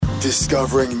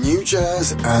Discovering new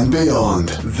jazz and beyond.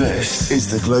 This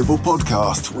is the Global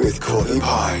Podcast with Courtney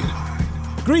Pine.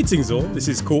 Greetings all, this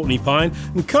is Courtney Pine,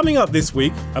 and coming up this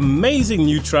week, amazing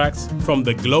new tracks from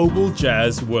the global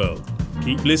jazz world.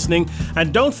 Keep listening,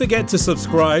 and don't forget to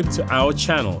subscribe to our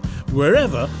channel,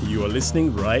 wherever you are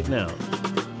listening right now.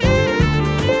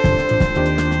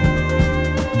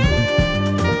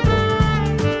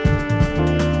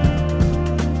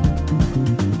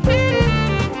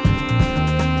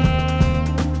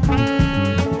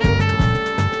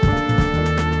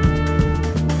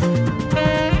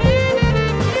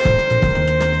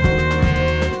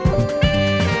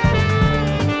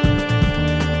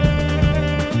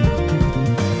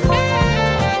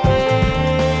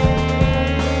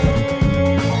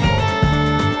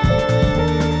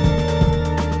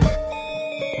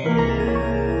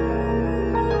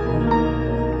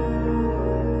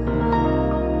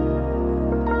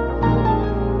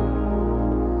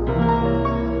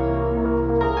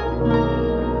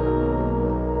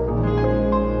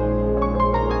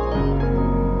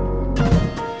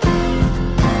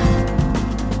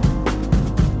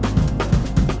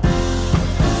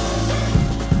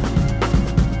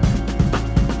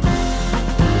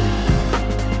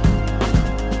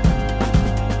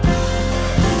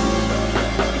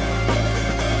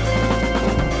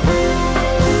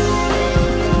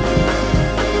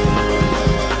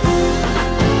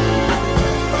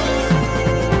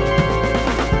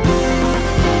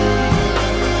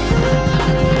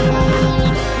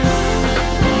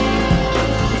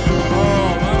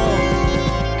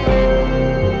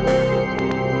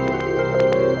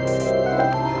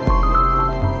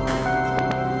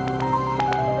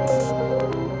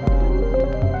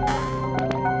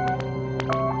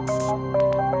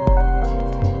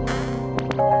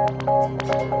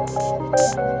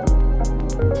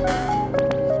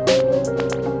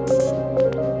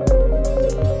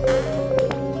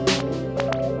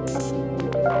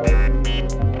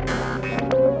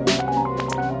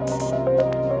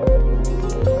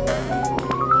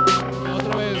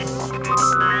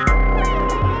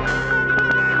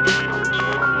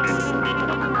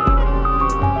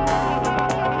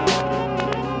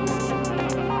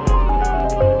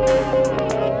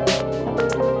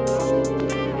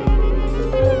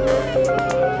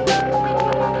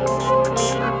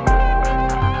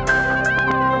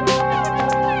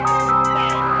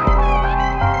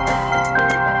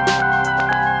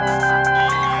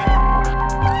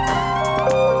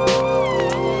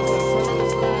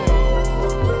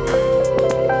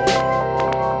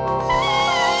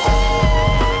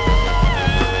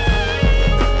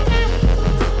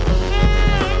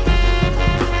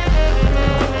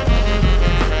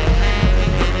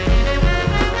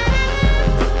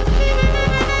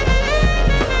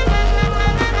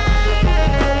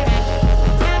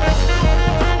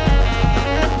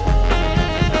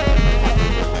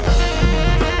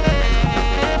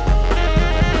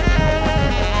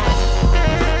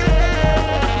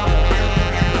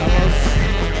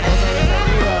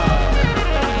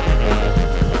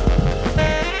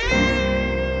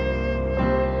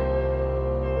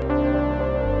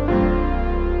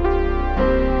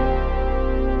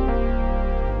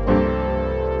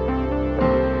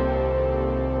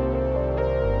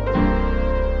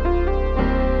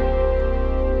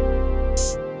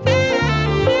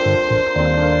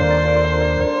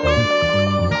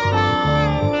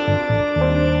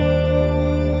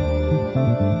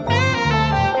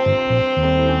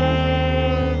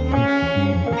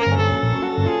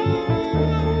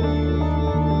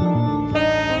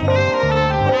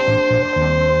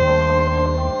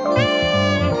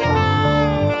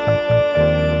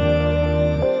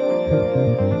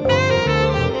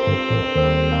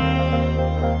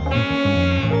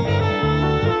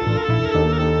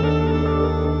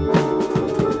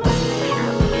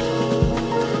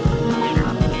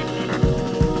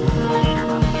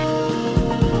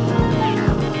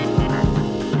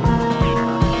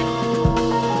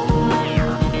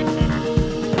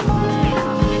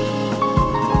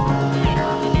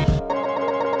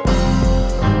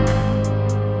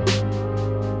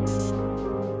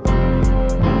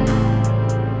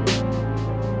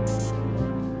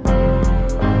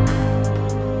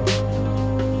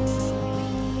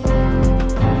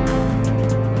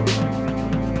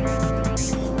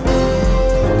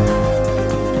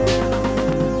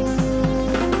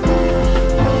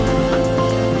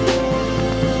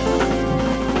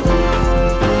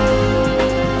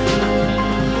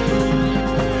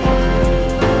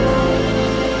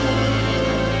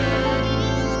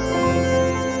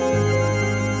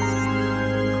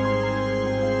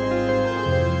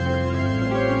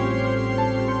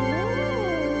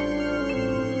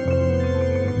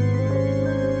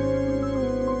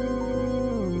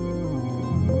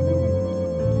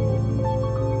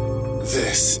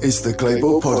 is the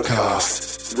Global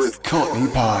Podcast with Courtney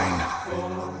Pine.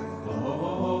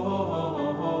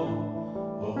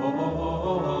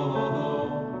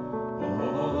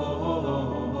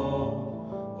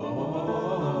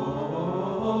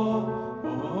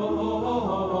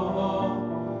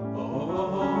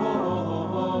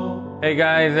 Hey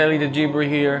guys, Eli Degibri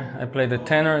here. I play the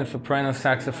tenor and soprano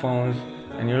saxophones,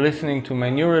 and you're listening to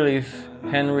my new release,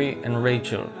 Henri and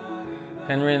Rachel.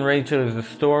 Henri and Rachel is the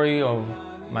story of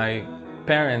my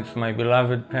parents, my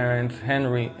beloved parents,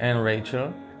 Henri and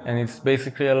Rachel, and it's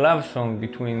basically a love song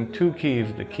between two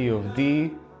keys, the key of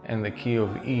D and the key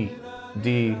of E.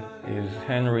 D is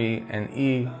Henri and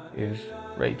E is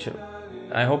Rachel.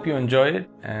 I hope you enjoy it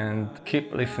and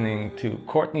keep listening to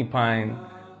Courtney Pine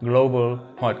Global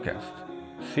Podcast.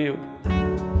 See you.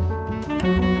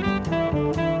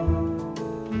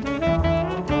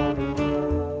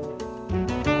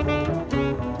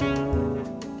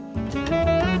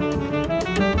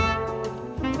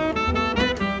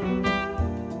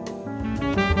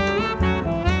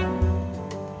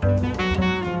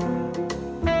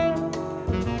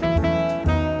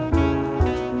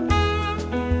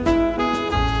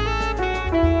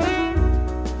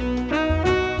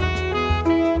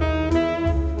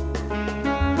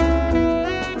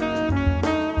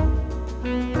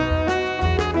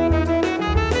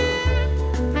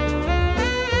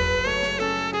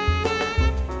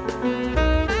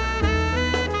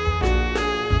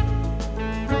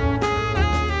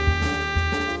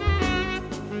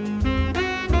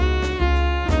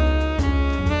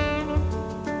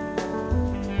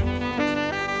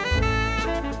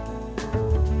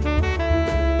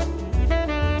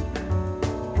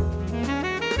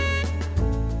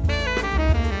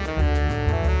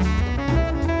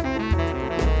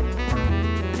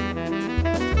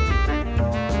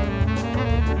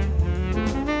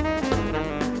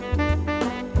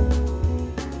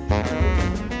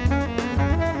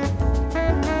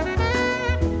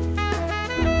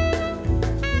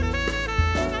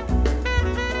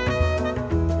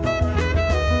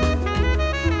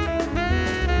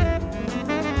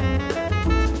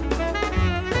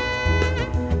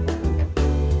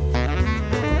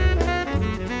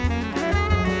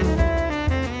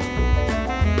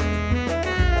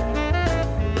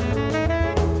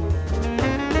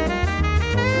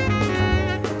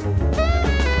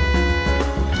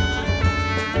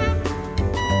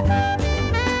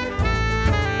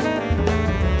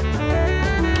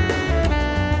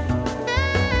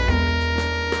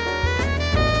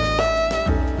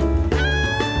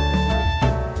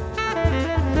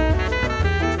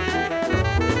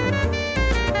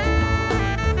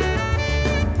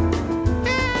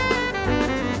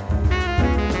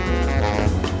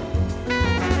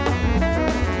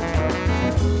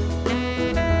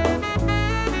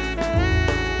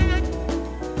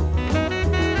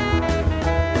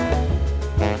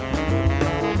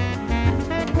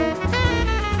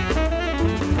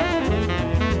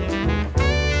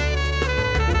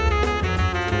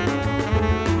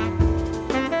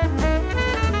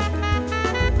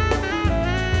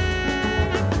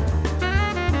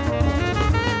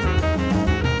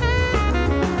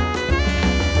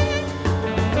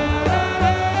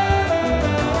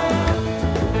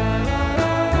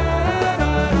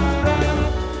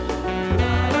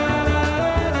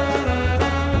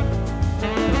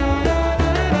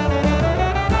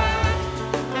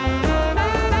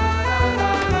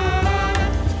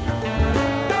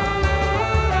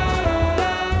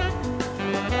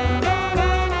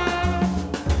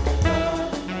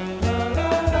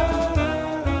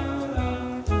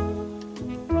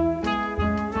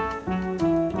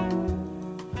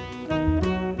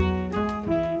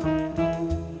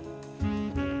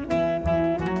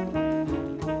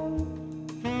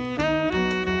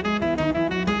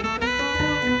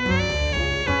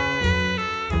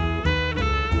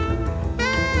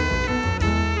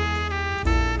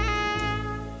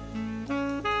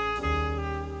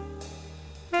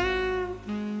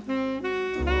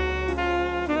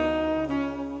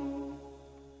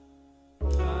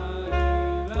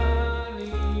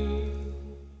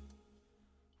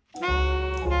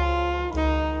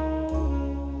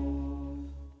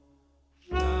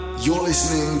 You're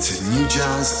listening to New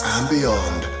Jazz and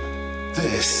Beyond.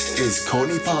 This is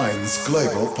Courtney Pine's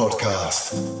Global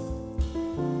Podcast.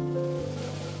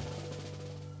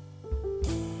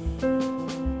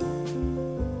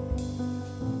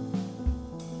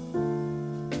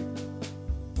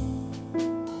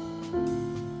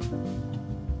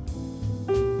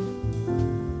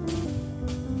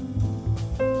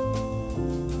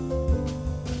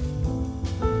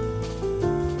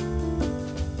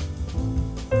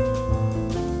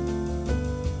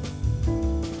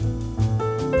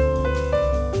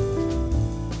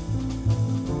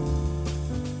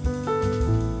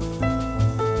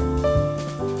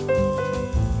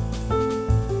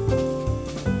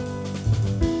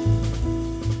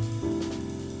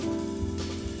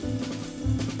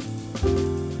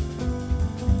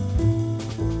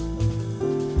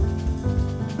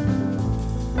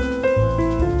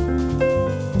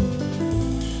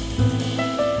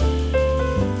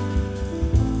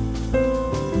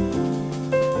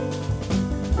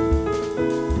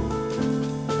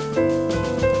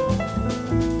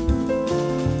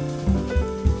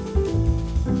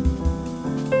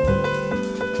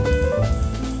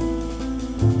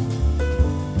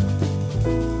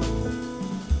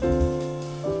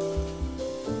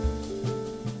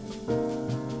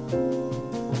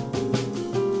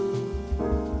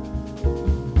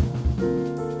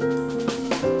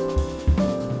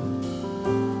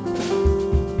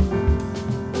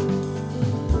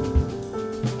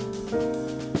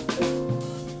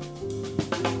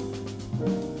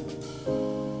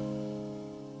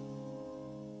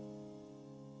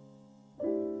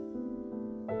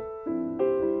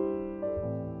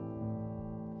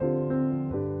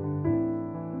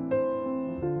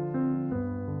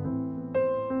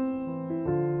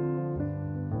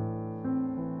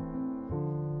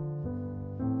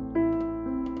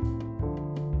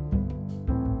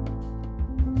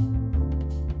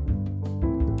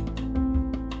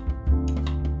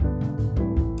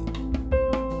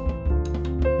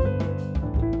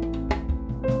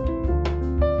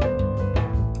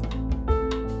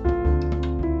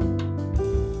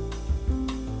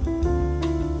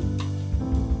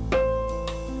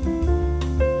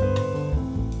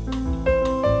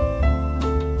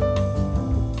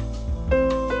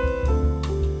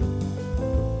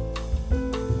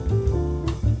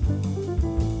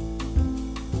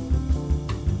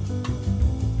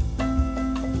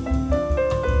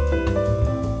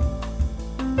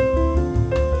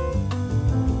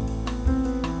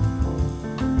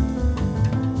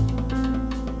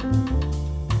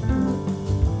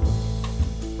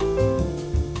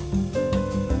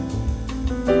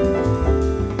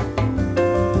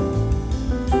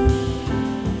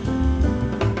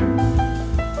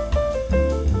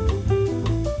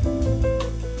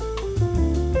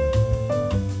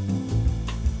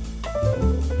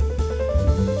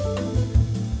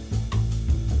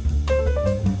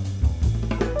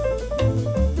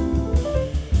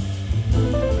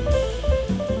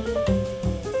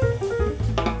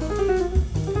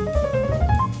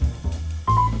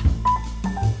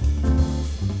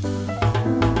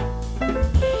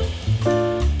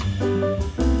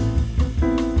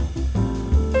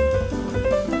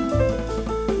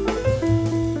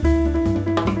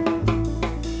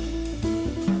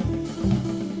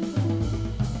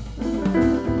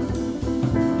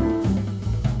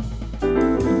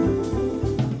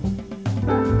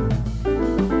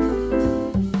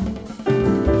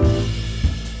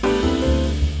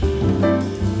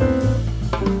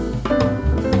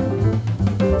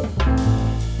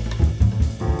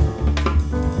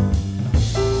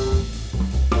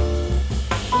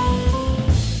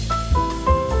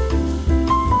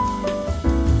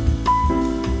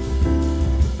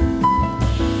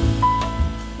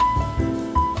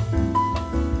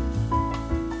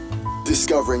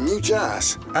 new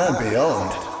jazz and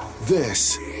beyond.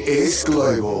 This is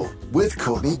Global with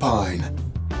Courtney Pine.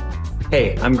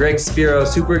 Hey, I'm Greg Spero,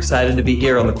 super excited to be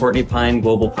here on the Courtney Pine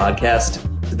Global Podcast.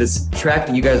 This track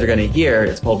that you guys are going to hear,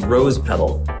 it's called Rose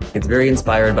Petal. It's very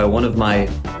inspired by one of my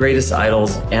greatest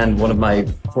idols and one of my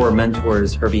core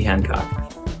mentors, Herbie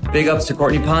Hancock. Big ups to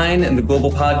Courtney Pine and the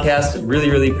Global Podcast. Really,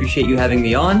 really appreciate you having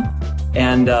me on,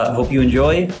 and hope you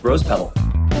enjoy Rose Petal.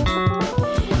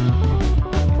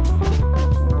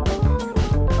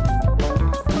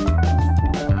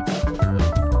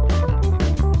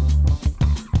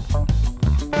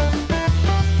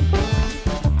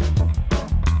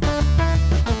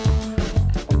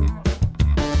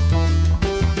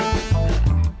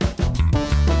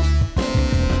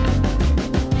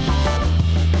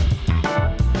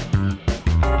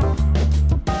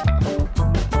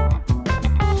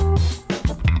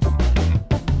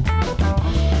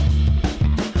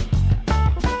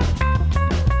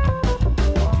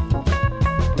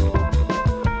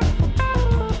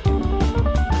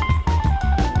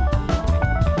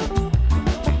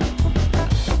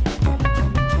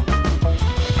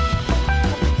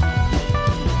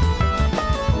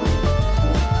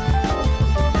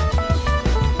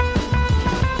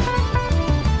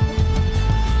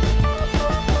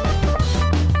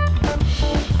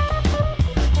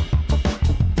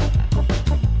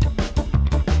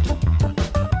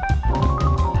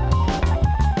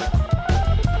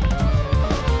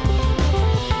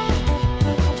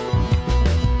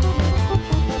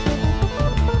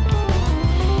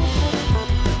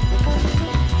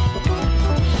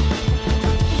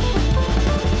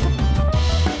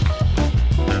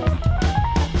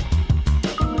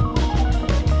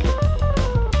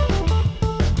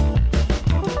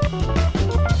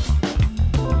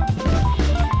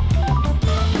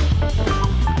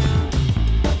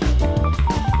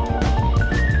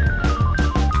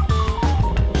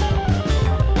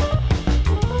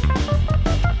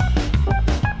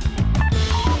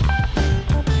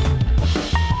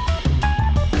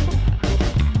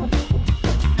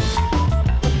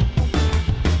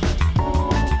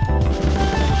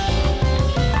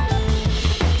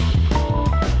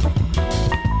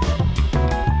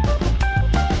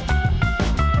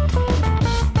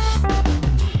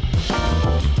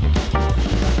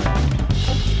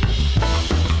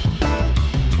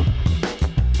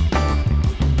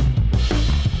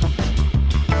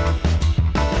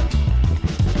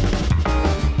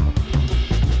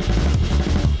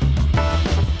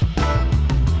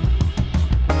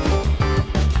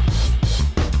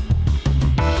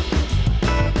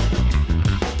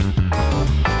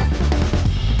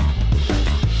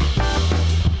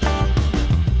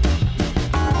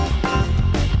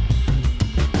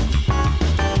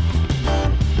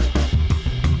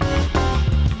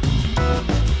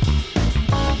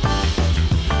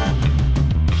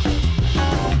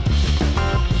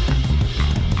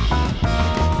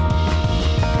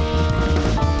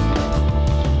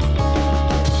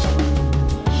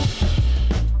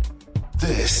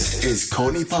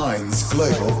 Courtney Pine's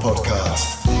Global Podcast.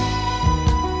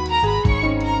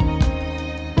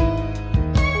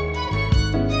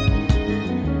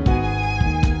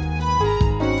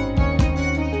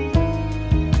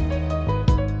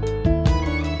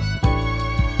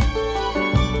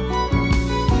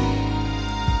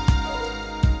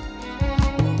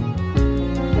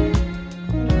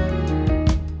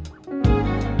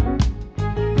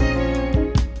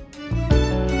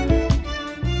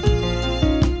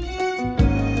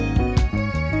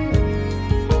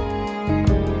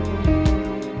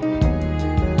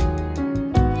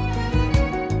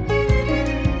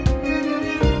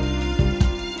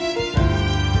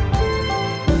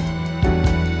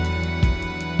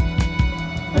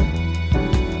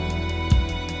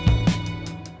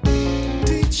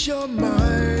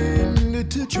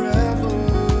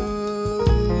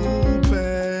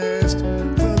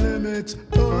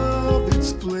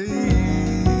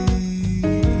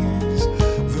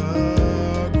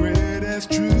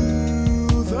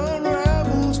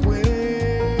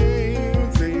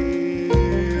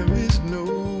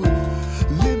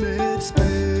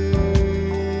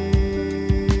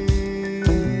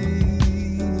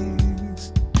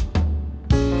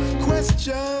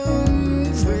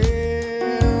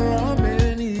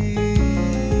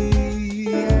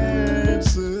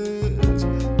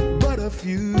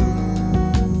 Few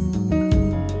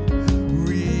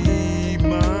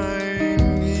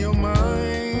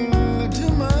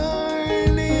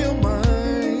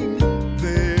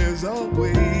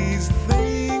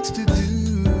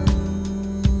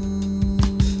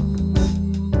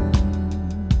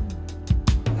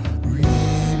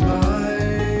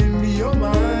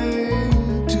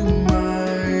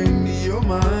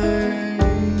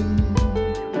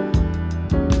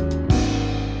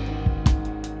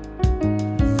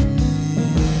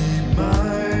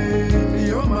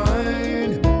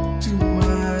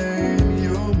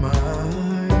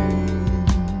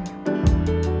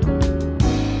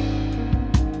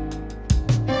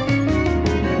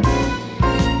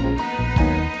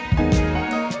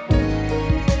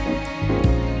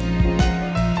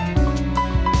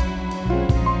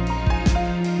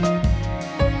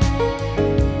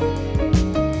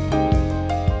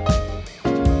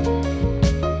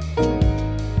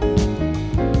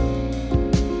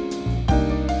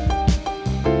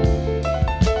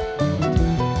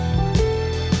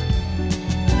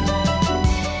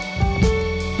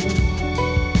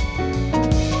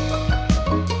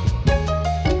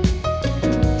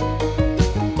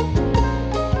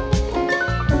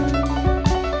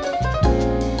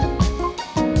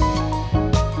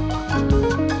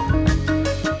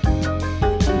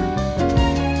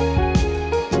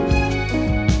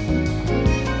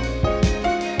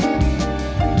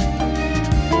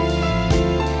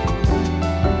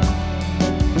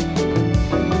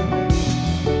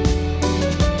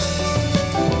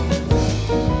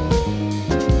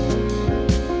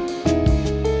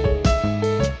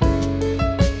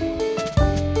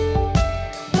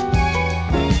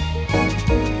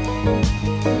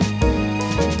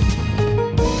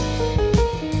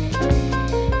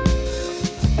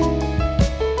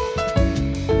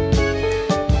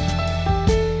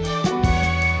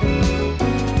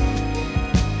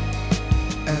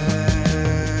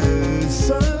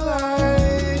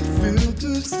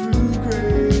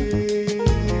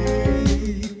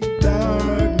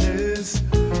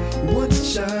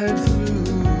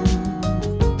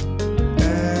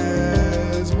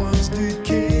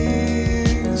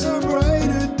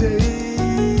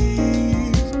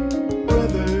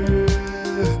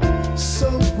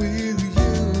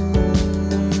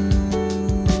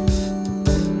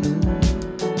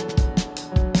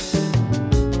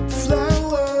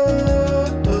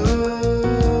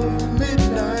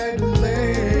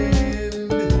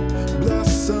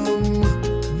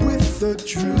the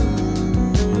truth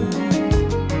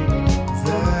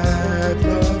that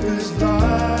love is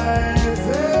life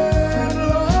and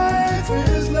life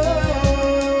is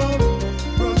love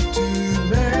brought to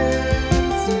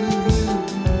man through.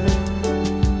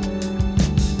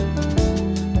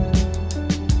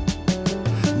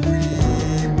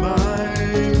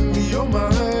 Remind your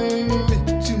mind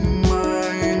to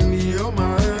mind your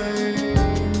mind.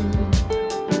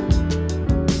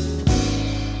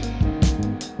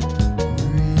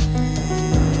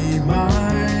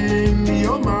 Remind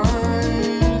your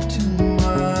mind to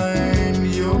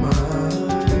mind your mind.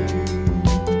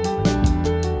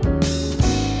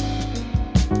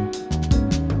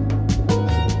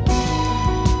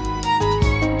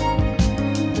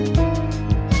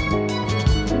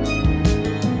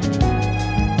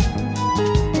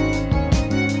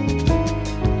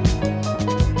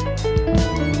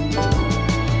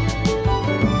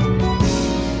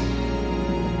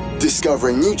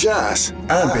 Discovering new jazz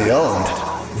and beyond.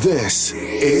 This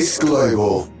is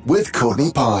Global with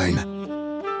Courtney Pine.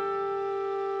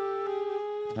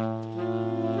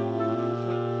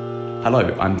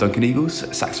 Hello, I'm Duncan Eagles,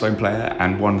 saxophone player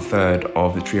and 1/3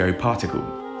 of the trio Particle.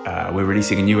 We're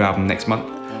releasing a new album next month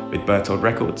with Berthold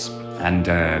Records, and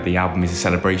the album is a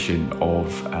celebration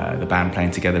of the band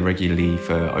playing together regularly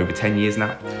for over 10 years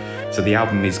now. So the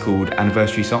album is called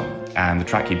Anniversary Song, and the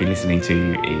track you've been listening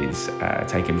to is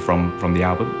taken from the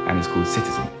album, and it's called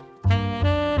Citizen.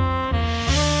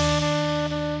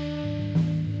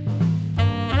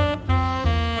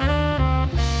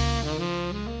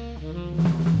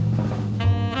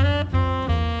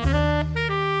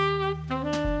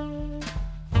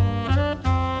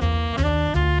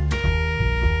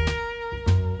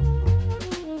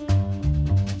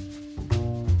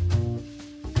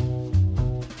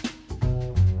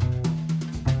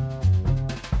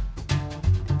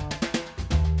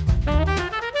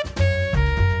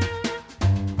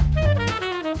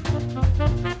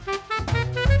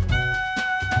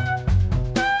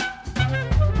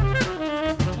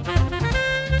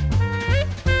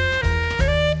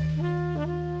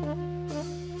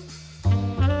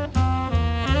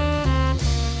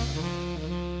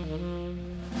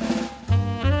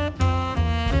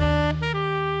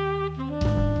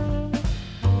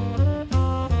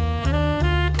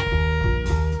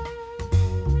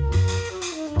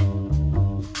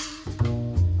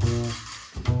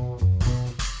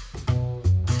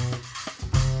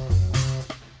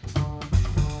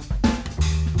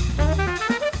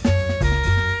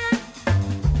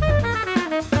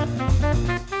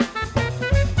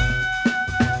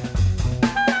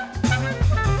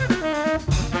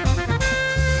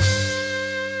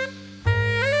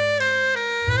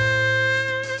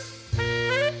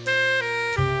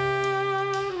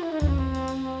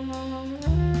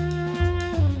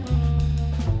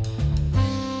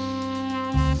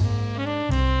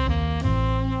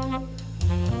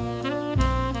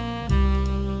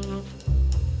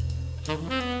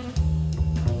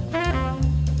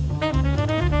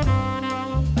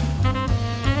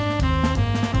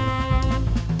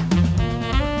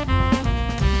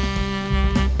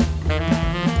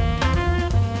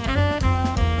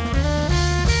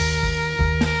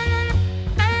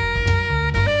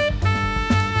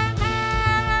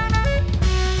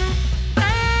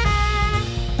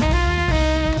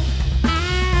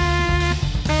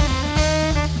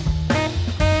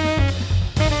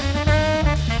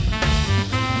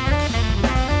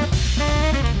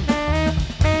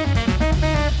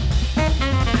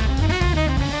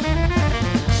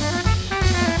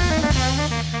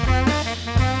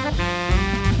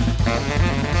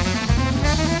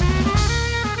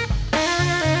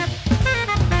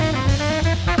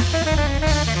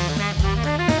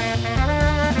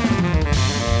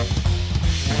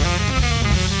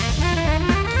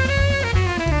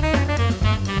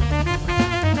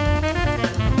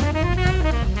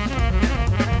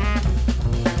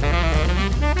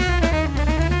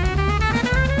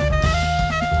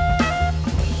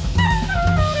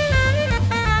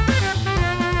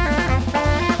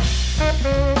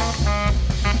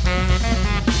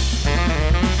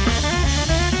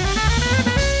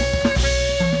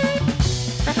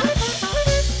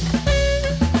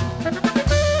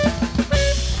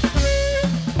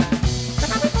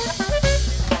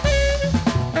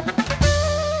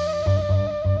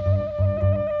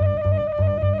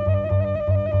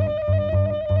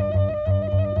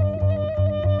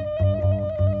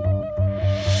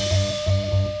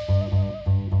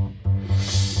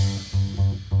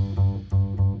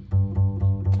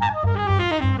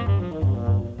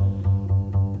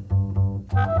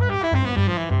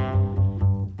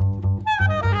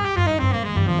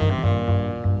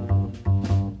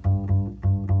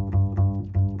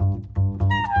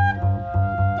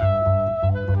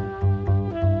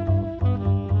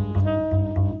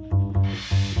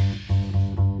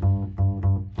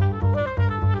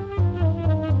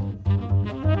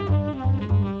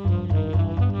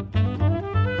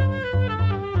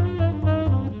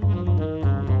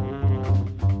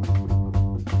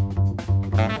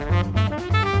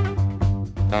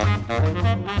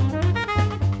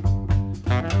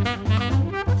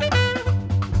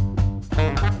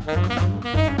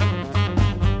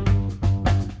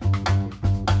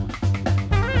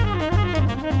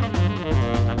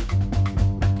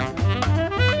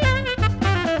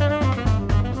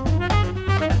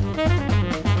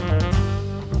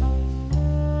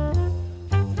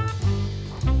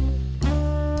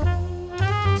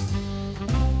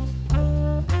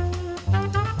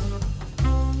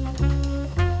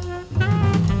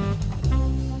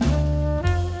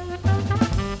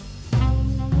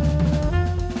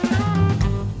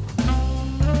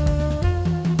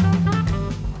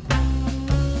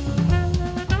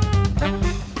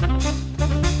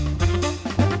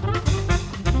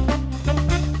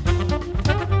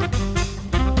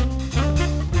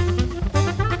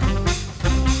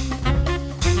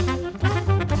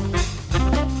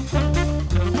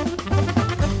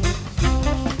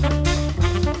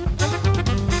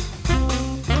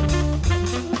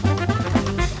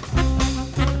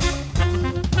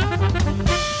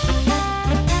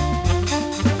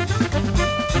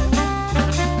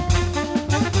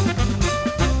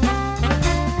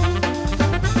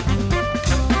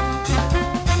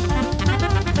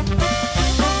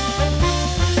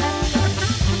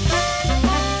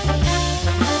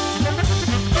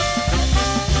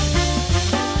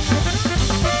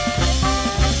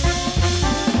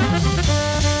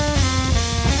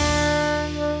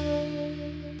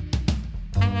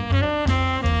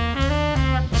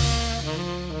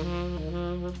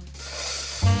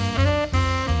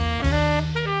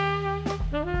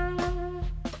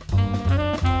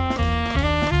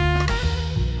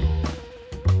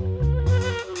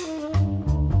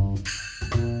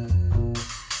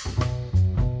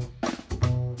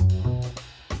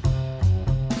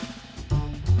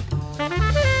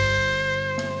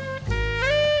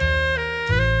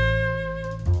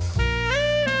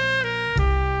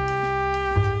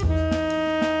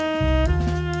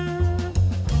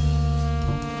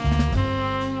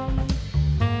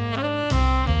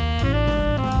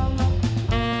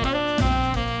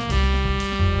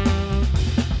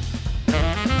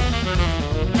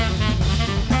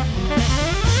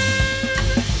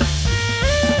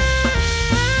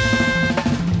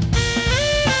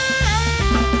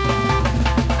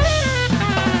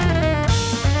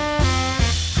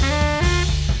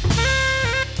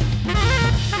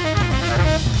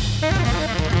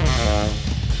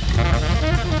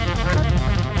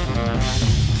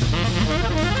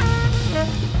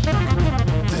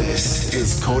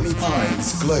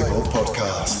 Pines Global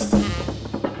Podcast.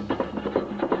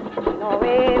 No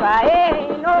beba,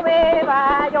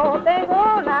 yo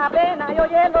tengo una pena, yo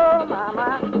llevo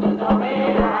mamá. No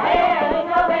beba,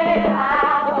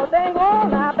 yo tengo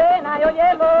una pena, yo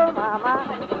llevo mamá.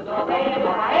 No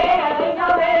beba,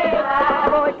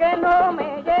 porque no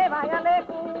me lleva ya le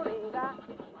curirá.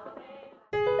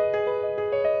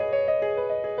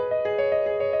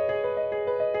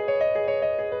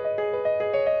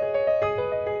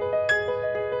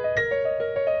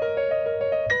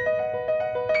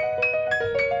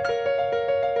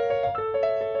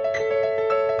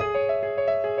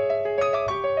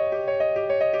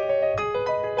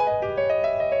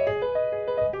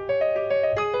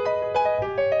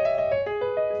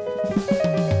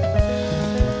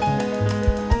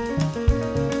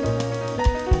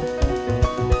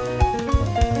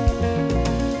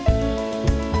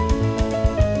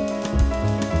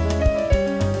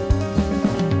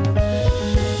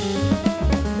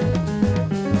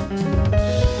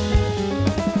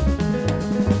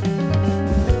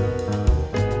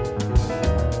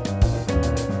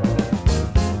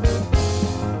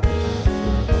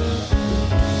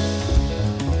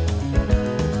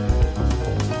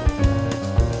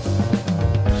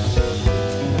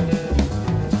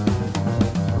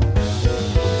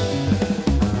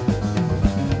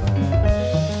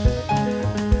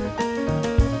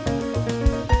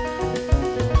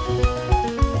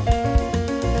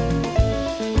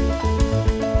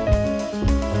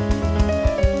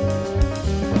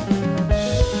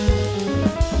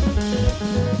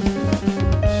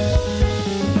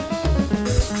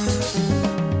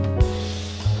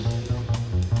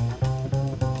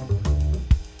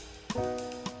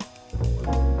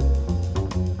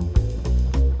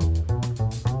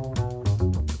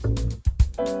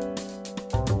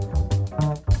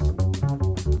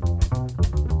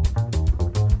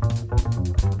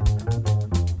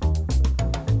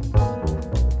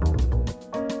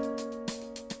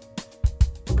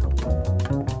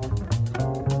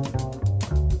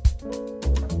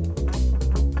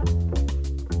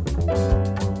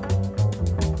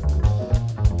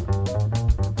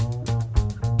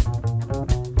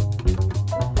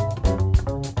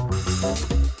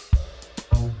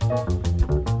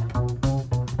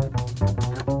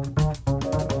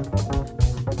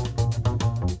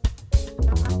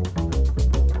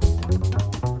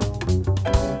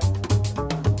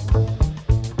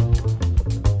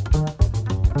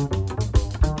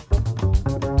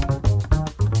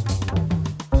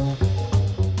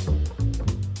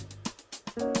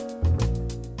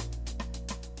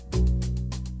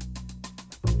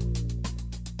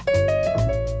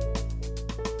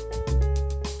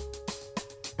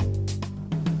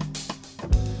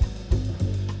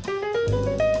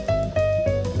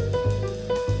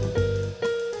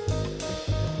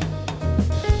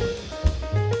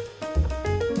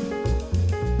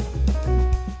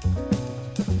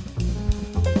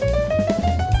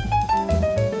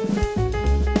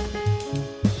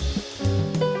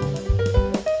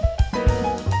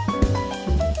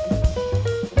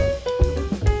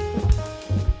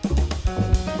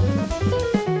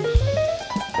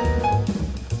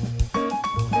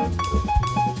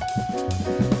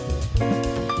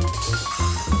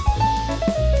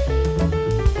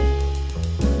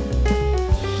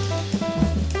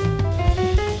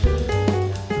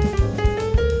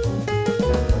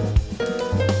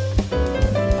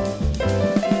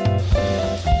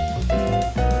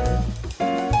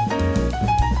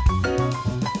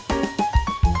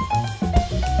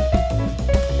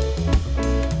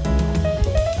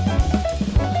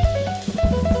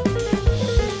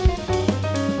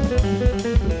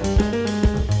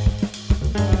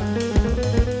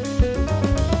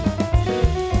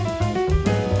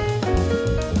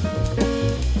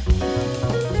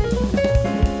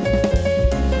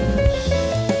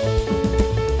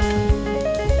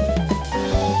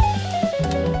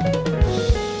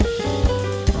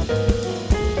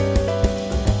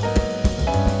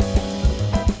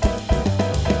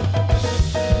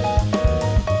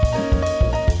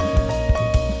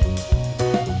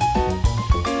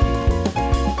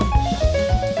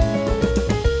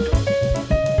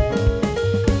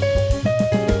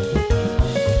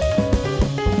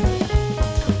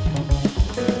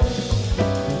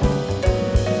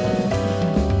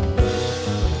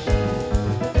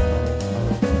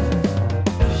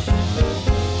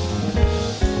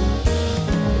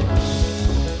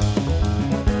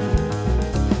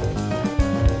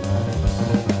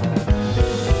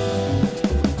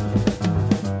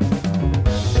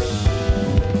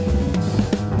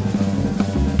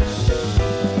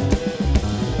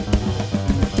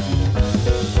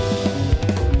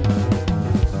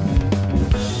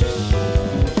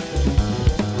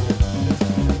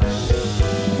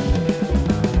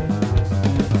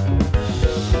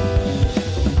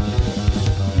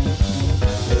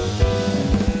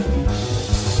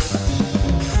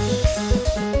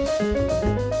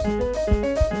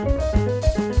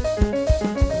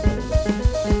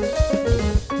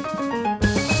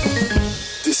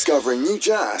 Discovering new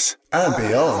jazz and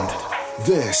beyond.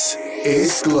 This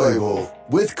is Global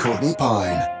with Courtney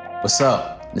Pine. What's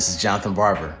up? This is Jonathan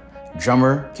Barber,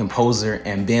 drummer, composer,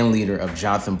 and band leader of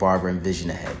Jonathan Barber and Vision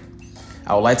Ahead.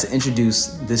 I would like to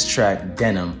introduce this track,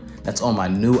 Denim, that's on my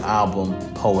new album,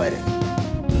 Poetic.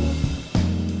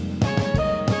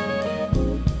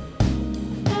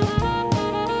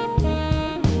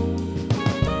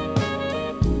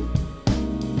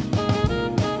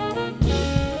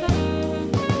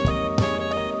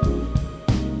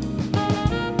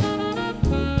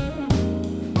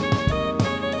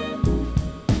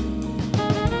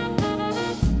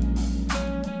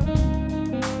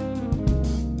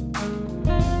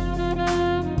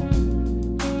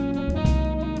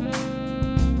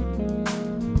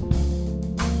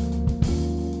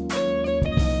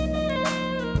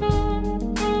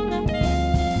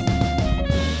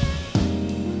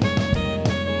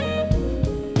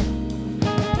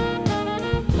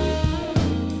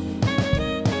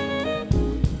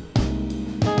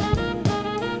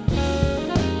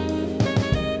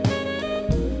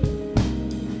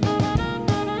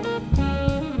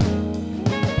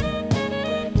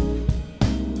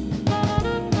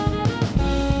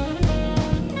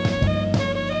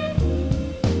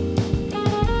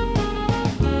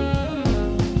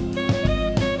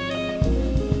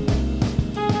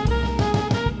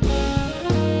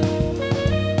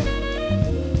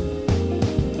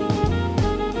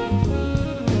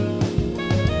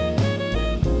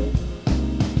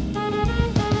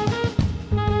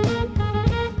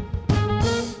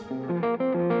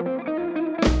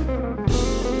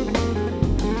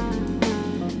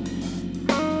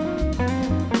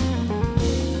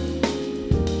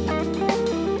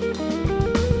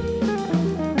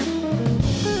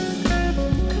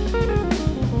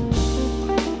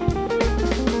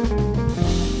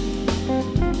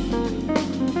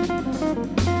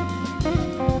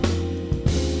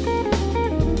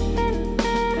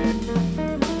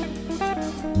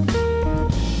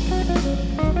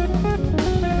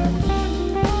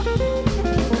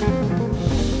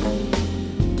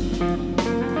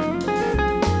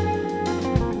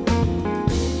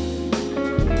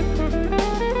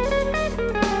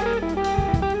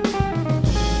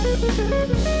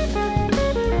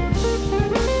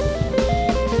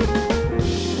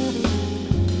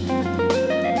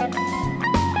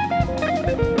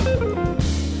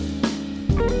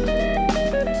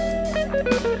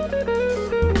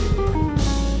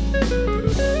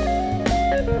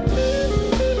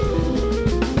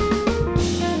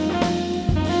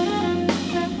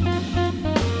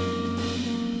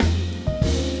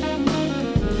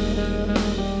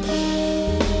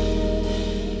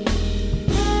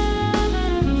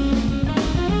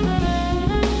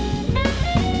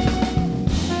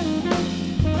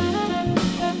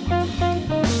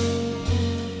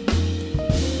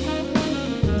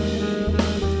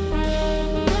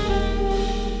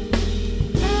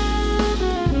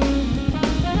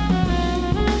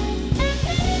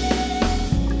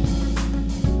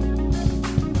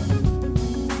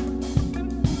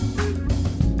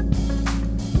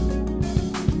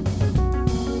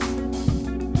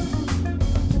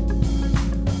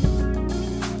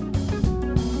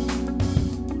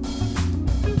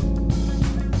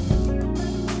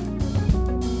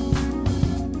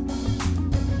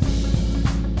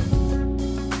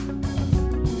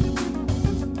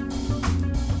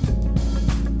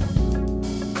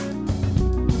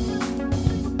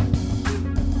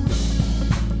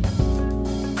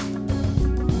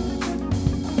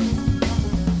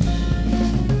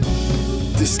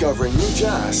 Discovering new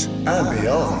jazz and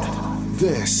beyond.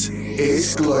 This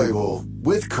is Global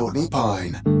with Courtney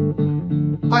Pine.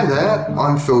 Hi there,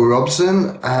 I'm Phil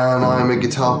Robson and I'm a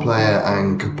guitar player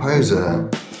and composer.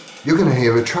 You're going to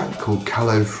hear a track called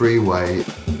Callow Freeway.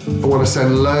 I want to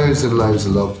send loads and loads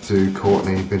of love to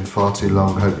Courtney. Been far too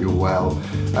long, hope you're well.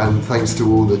 And thanks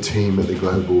to all the team at the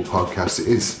Global Podcast.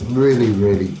 It's really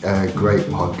a great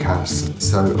podcast.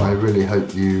 So I really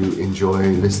hope you enjoy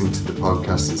listening to the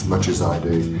podcast as much as I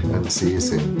do. And see you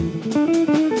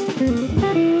soon.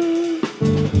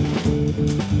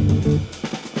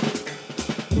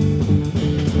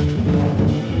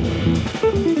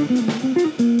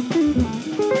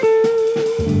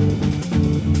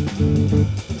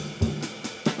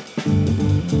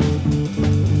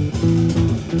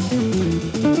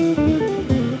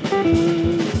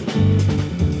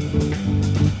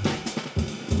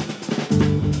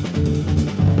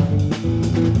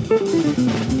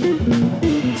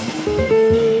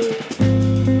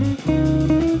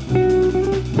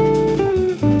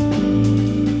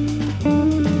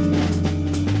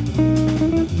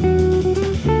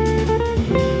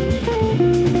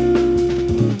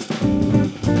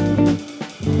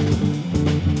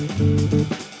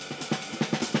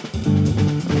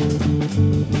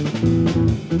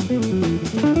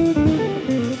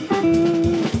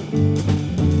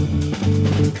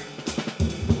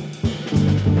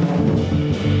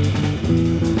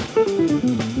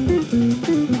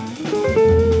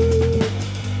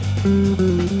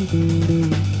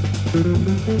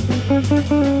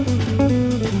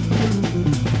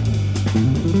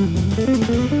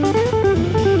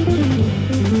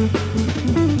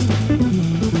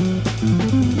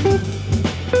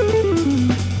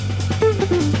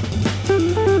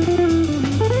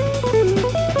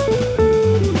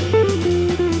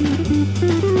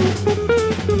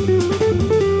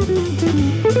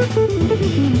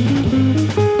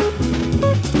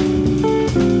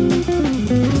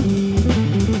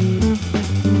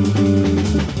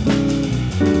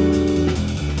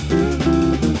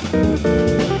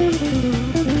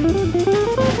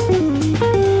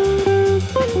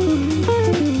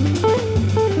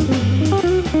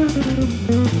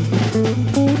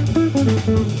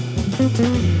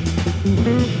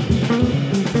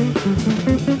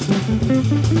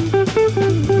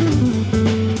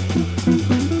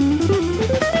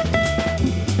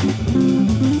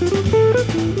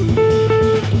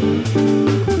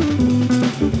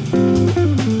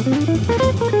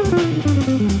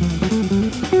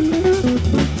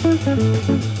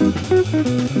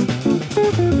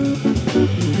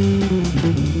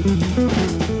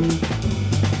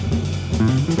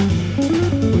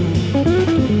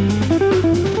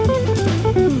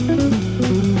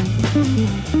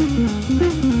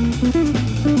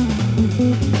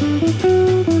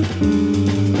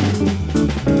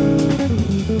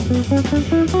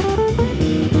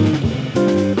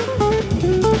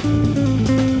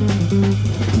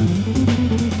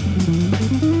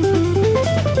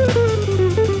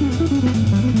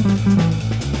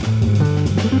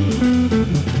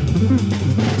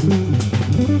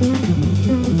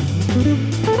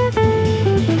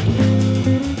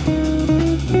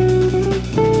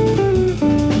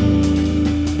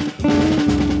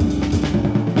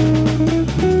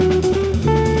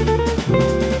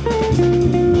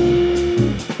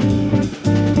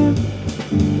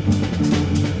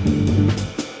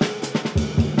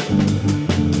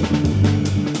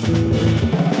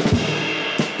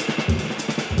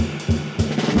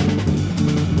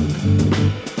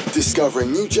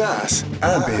 Discovering new jazz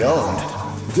and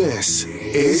beyond. This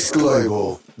is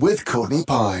Global with Courtney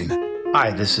Pine.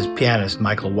 Hi, this is pianist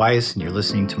Michael Weiss, and you're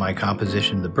listening to my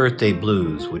composition, The Birthday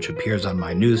Blues, which appears on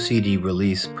my new CD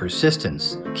release,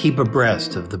 Persistence. Keep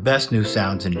abreast of the best new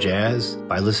sounds in jazz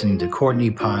by listening to Courtney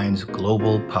Pine's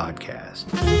Global Podcast.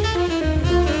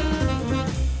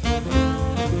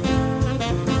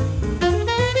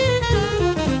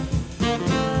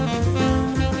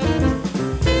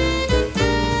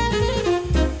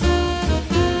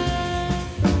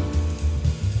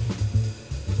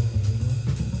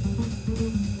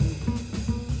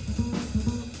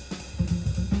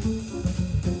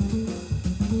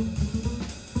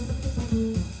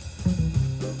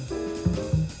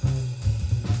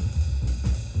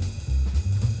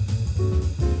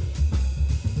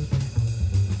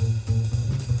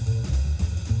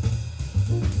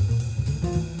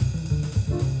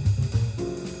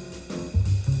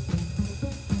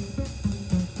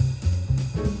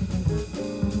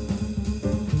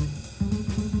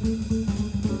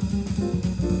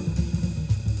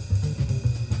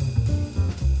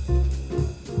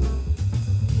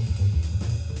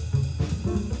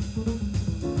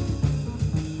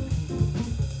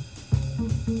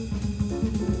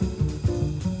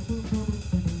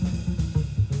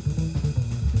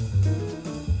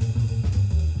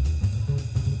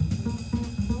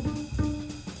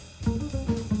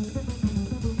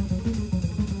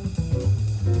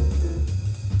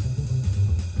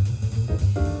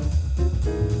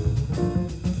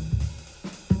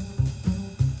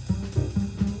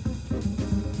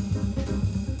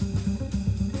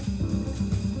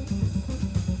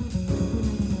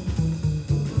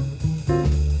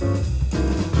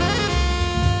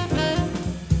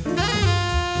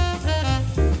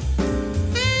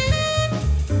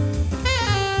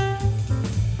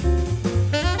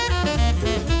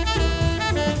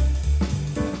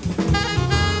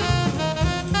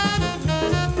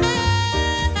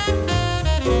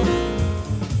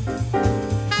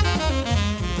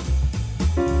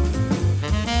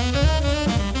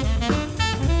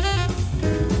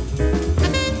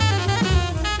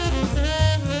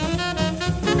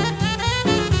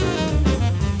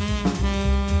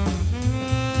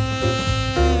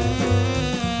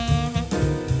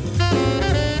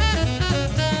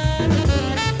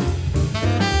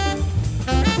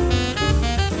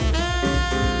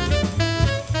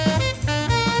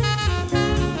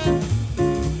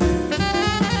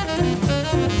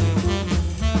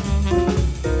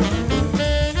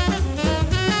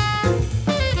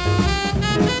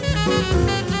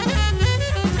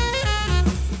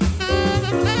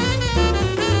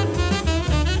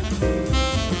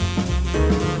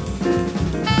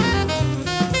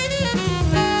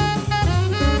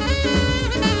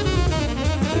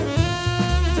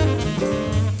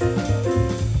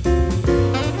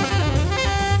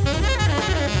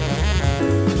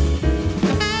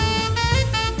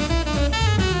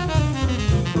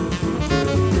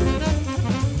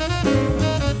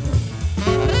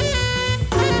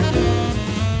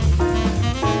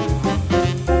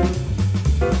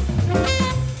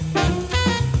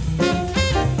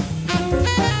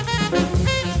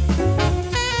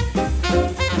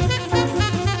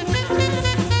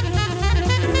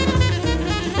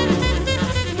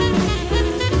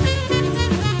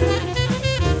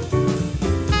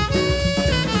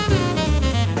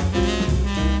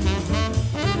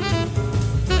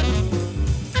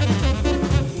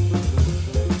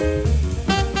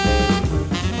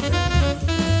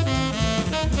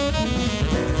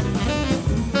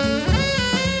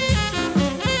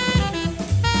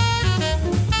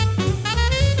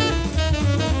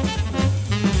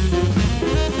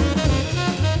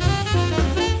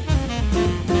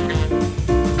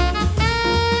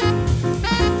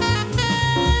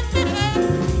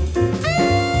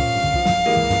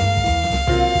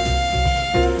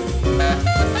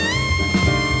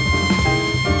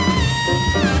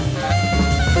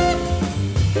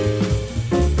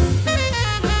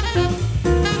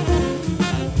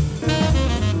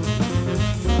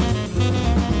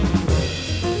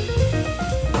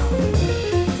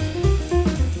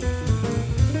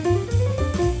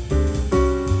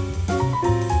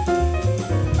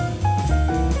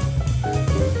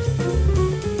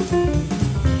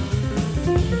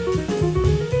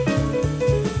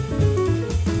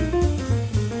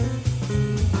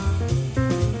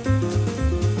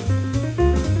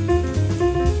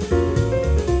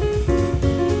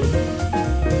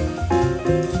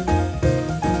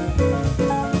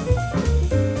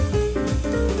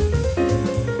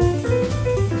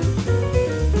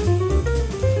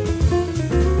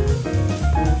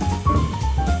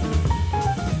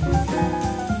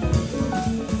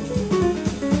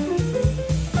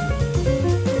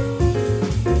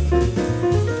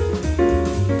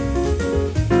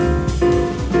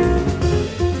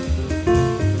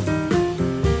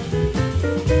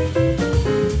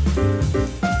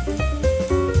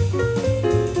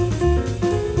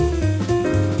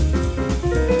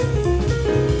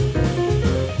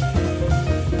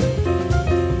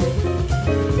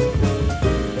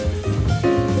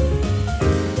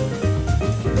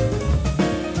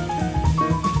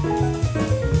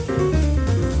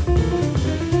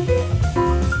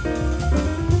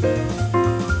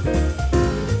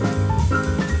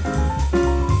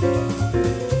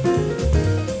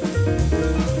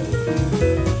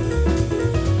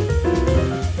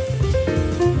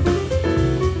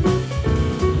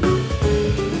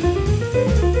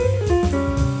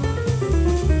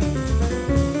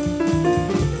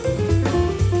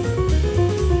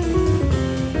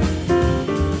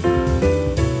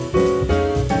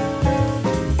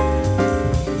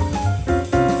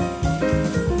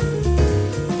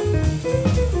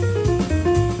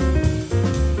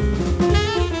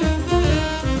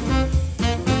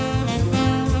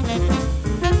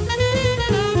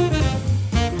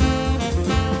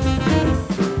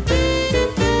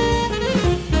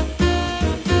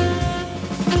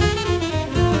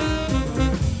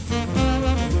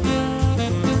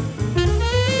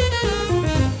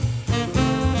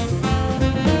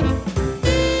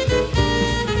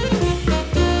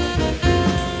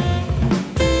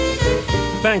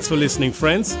 Thanks for listening,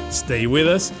 friends. Stay with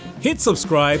us, hit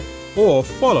subscribe or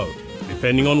follow,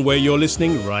 depending on where you're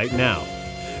listening right now.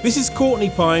 This is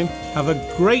Courtney Pine. Have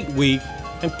a great week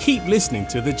and keep listening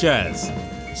to the jazz.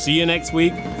 See you next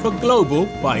week for Global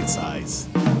Bite Size.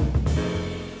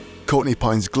 Courtney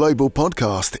Pine's Global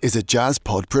Podcast is a Jazz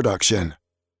Pod production.